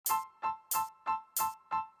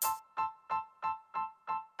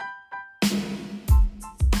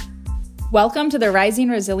Welcome to the Rising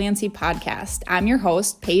Resiliency Podcast. I'm your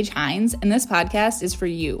host, Paige Hines, and this podcast is for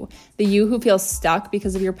you, the you who feels stuck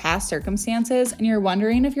because of your past circumstances, and you're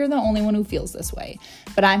wondering if you're the only one who feels this way.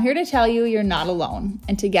 But I'm here to tell you you're not alone,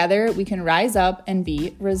 and together we can rise up and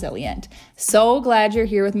be resilient. So glad you're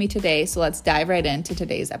here with me today, so let's dive right into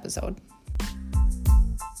today's episode.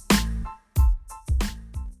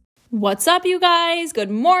 What's up, you guys? Good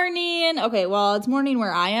morning. Okay, well, it's morning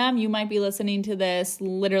where I am. You might be listening to this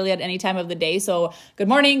literally at any time of the day. So good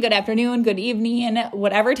morning, good afternoon, good evening,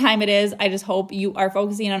 whatever time it is. I just hope you are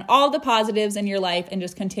focusing on all the positives in your life and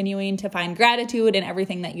just continuing to find gratitude in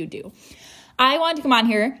everything that you do. I wanted to come on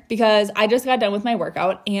here because I just got done with my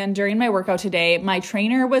workout, and during my workout today, my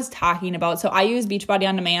trainer was talking about, so I use Beachbody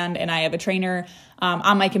On Demand, and I have a trainer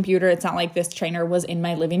on my computer. It's not like this trainer was in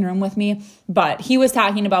my living room with me, but he was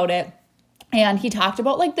talking about it, and he talked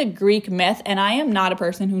about like the Greek myth, and I am not a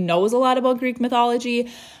person who knows a lot about Greek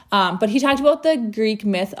mythology, but he talked about the Greek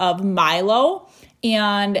myth of Milo,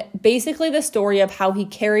 and basically the story of how he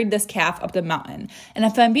carried this calf up the mountain. And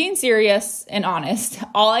if I'm being serious and honest,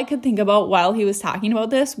 all I could think about while he was talking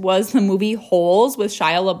about this was the movie Holes with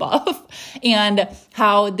Shia LaBeouf and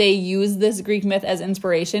how they use this Greek myth as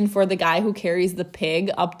inspiration for the guy who carries the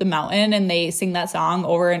pig up the mountain, and they sing that song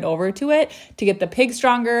over and over to it to get the pig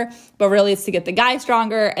stronger, but really it's to get the guy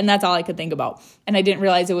stronger, and that's all I could think about. And I didn't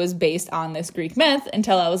realize it was based on this Greek myth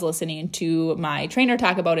until I was listening to my trainer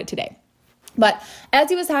talk about it today. But as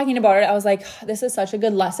he was talking about it, I was like, this is such a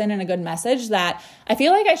good lesson and a good message that I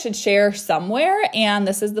feel like I should share somewhere. And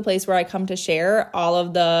this is the place where I come to share all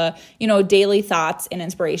of the, daily thoughts and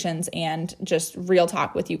inspirations and just real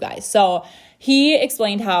talk with you guys. So he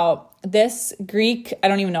explained how this Greek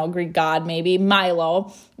god, maybe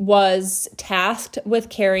Milo, was tasked with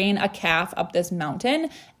carrying a calf up this mountain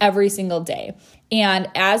every single day. And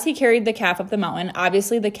as he carried the calf up the mountain,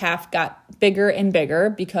 obviously the calf got bigger and bigger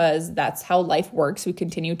because that's how life works. We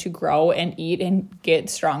continue to grow and eat and get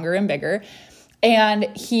stronger and bigger. And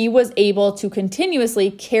he was able to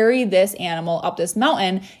continuously carry this animal up this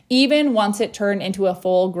mountain, even once it turned into a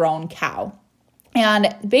full-grown cow.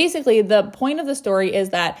 And basically the point of the story is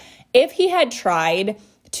that if he had tried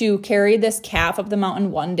to carry this calf up the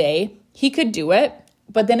mountain one day, he could do it.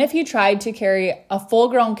 But then if he tried to carry a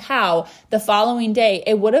full-grown cow the following day,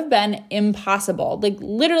 it would have been impossible. Like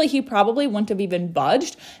literally, he probably wouldn't have even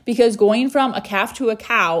budged, because going from a calf to a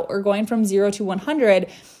cow or going from 0 to 100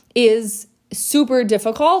 is super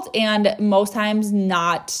difficult and most times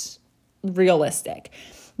not realistic.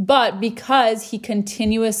 But because he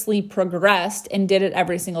continuously progressed and did it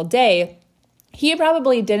every single day, he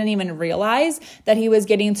probably didn't even realize that he was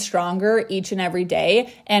getting stronger each and every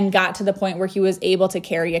day and got to the point where he was able to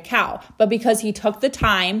carry a cow. But because he took the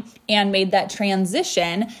time and made that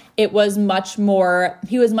transition, he was much more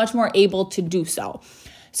able to do so.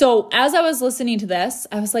 So as I was listening to this,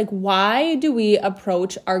 I was like, why do we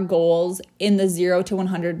approach our goals in the 0 to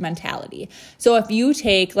 100 mentality? So if you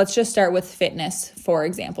let's just start with fitness, for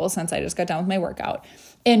example, since I just got done with my workout,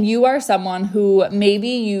 and you are someone who maybe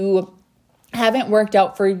you haven't worked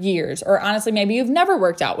out for years, or honestly, maybe you've never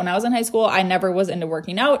worked out. When I was in high school, I never was into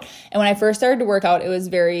working out. And when I first started to work out, it was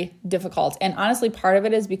very difficult. And honestly, part of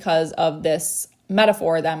it is because of this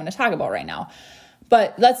metaphor that I'm going to talk about right now.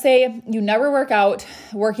 But let's say you never work out.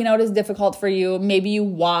 Working out is difficult for you. Maybe you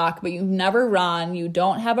walk, but you've never run. You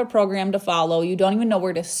don't have a program to follow. You don't even know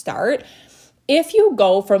where to start. If you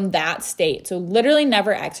go from that state, so literally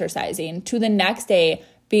never exercising, to the next day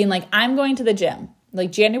being like, I'm going to the gym.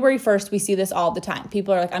 Like January 1st, we see this all the time.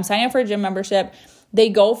 People are like, I'm signing up for a gym membership. They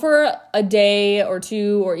go for a day or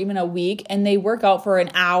two or even a week, and they work out for an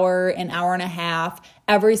hour and a half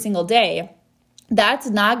every single day. That's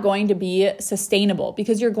not going to be sustainable,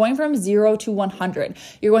 because you're going from 0 to 100.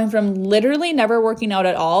 You're going from literally never working out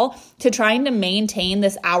at all to trying to maintain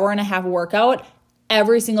this hour and a half workout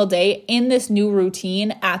every single day in this new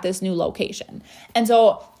routine at this new location. And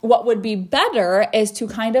so what would be better is to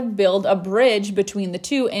kind of build a bridge between the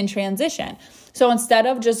two in transition. So instead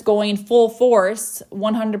of just going full force,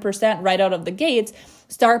 100% right out of the gates,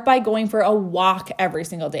 start by going for a walk every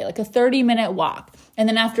single day, like a 30-minute walk. And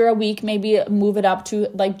then after a week, maybe move it up to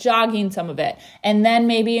like jogging some of it. And then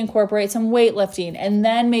maybe incorporate some weightlifting. And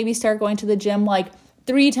then maybe start going to the gym like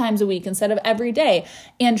 3 times a week instead of every day,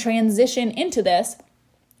 and transition into this.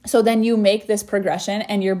 So then you make this progression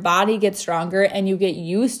and your body gets stronger and you get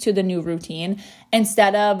used to the new routine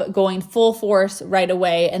instead of going full force right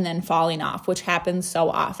away and then falling off, which happens so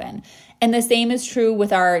often. And the same is true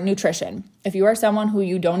with our nutrition. If you are someone who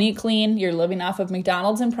you don't eat clean, you're living off of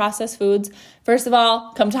McDonald's and processed foods, first of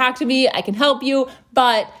all, come talk to me. I can help you.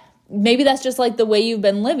 But maybe that's just like the way you've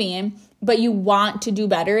been living. but you want to do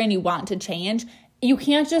better and you want to change, you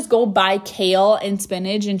can't just go buy kale and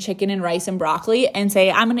spinach and chicken and rice and broccoli and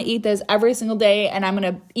say, I'm going to eat this every single day and I'm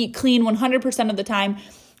going to eat clean 100% of the time.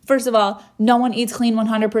 First of all, no one eats clean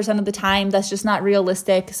 100% of the time. That's just not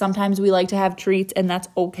realistic. Sometimes we like to have treats and that's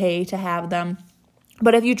okay to have them.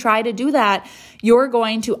 But if you try to do that, you're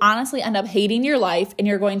going to honestly end up hating your life and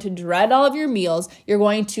you're going to dread all of your meals. You're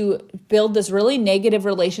going to build this really negative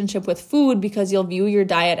relationship with food because you'll view your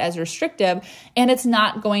diet as restrictive and it's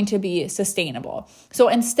not going to be sustainable. So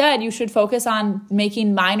instead, you should focus on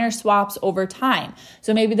making minor swaps over time.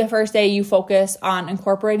 So maybe the first day you focus on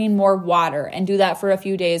incorporating more water and do that for a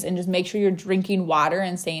few days and just make sure you're drinking water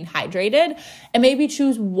and staying hydrated, and maybe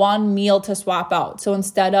choose one meal to swap out. So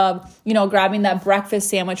instead of, grabbing that breakfast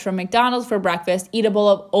sandwich from McDonald's for breakfast, eat a bowl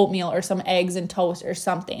of oatmeal or some eggs and toast or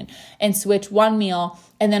something and switch one meal.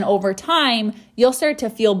 And then over time, you'll start to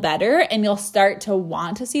feel better and you'll start to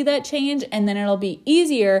want to see that change. And then it'll be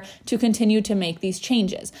easier to continue to make these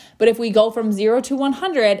changes. But if we go from 0 to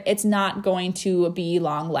 100, it's not going to be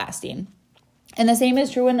long lasting. And the same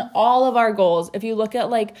is true in all of our goals. If you look at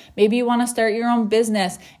maybe you want to start your own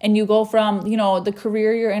business and you go from, the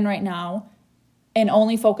career you're in right now and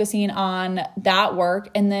only focusing on that work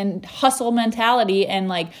and then hustle mentality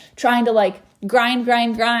and trying to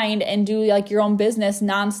grind and do your own business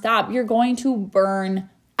nonstop, you're going to burn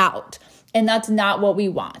out. And that's not what we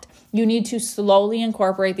want. You need to slowly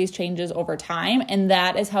incorporate these changes over time. And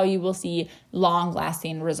that is how you will see long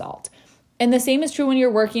lasting results. And the same is true when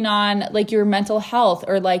you're working on your mental health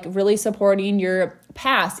or really supporting your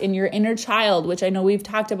past and your inner child, which I know we've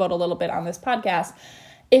talked about a little bit on this podcast.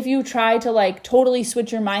 If you try to totally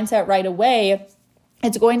switch your mindset right away,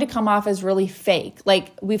 it's going to come off as really fake.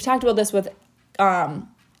 We've talked about this with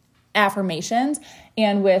affirmations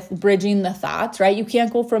and with bridging the thoughts, right? You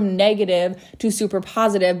can't go from negative to super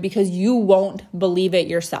positive because you won't believe it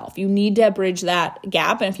yourself. You need to bridge that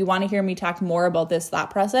gap. And if you want to hear me talk more about this thought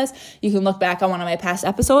process, you can look back on one of my past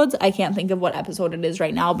episodes. I can't think of what episode it is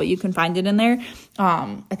right now, but you can find it in there.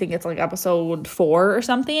 I think it's episode 4 or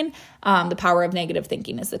something. The Power of Negative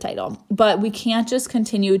Thinking is the title. But we can't just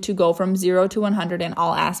continue to go from 0 to 100 in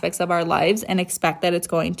all aspects of our lives and expect that it's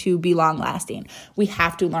going to be long lasting. We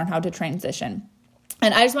have to learn how to transition.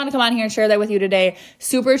 And I just want to come on here and share that with you today.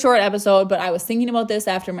 Super short episode, but I was thinking about this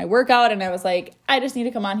after my workout and I was like, I just need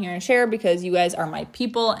to come on here and share because you guys are my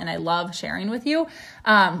people and I love sharing with you.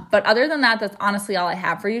 But other than that, that's honestly all I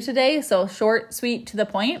have for you today. So short, sweet, to the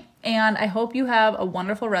point. And I hope you have a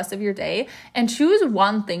wonderful rest of your day and choose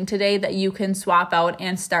one thing today that you can swap out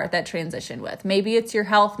and start that transition with. Maybe it's your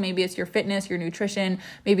health, maybe it's your fitness, your nutrition,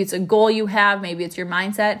 maybe it's a goal you have, maybe it's your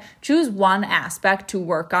mindset. Choose one aspect to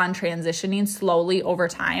work on transitioning slowly over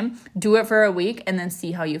time. Do it for a week and then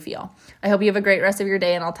see how you feel. I hope you have a great rest of your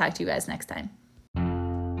day and I'll talk to you guys next time.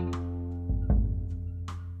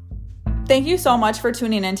 Thank you so much for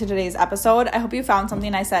tuning in to today's episode. I hope you found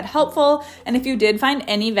something I said helpful. And if you did find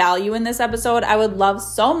any value in this episode, I would love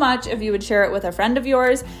so much if you would share it with a friend of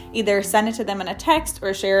yours. Either send it to them in a text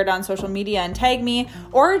or share it on social media and tag me,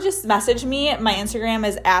 or just message me. My Instagram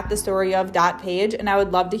is @thestoryof.page, and I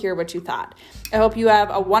would love to hear what you thought. I hope you have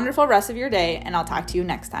a wonderful rest of your day, and I'll talk to you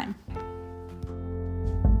next time.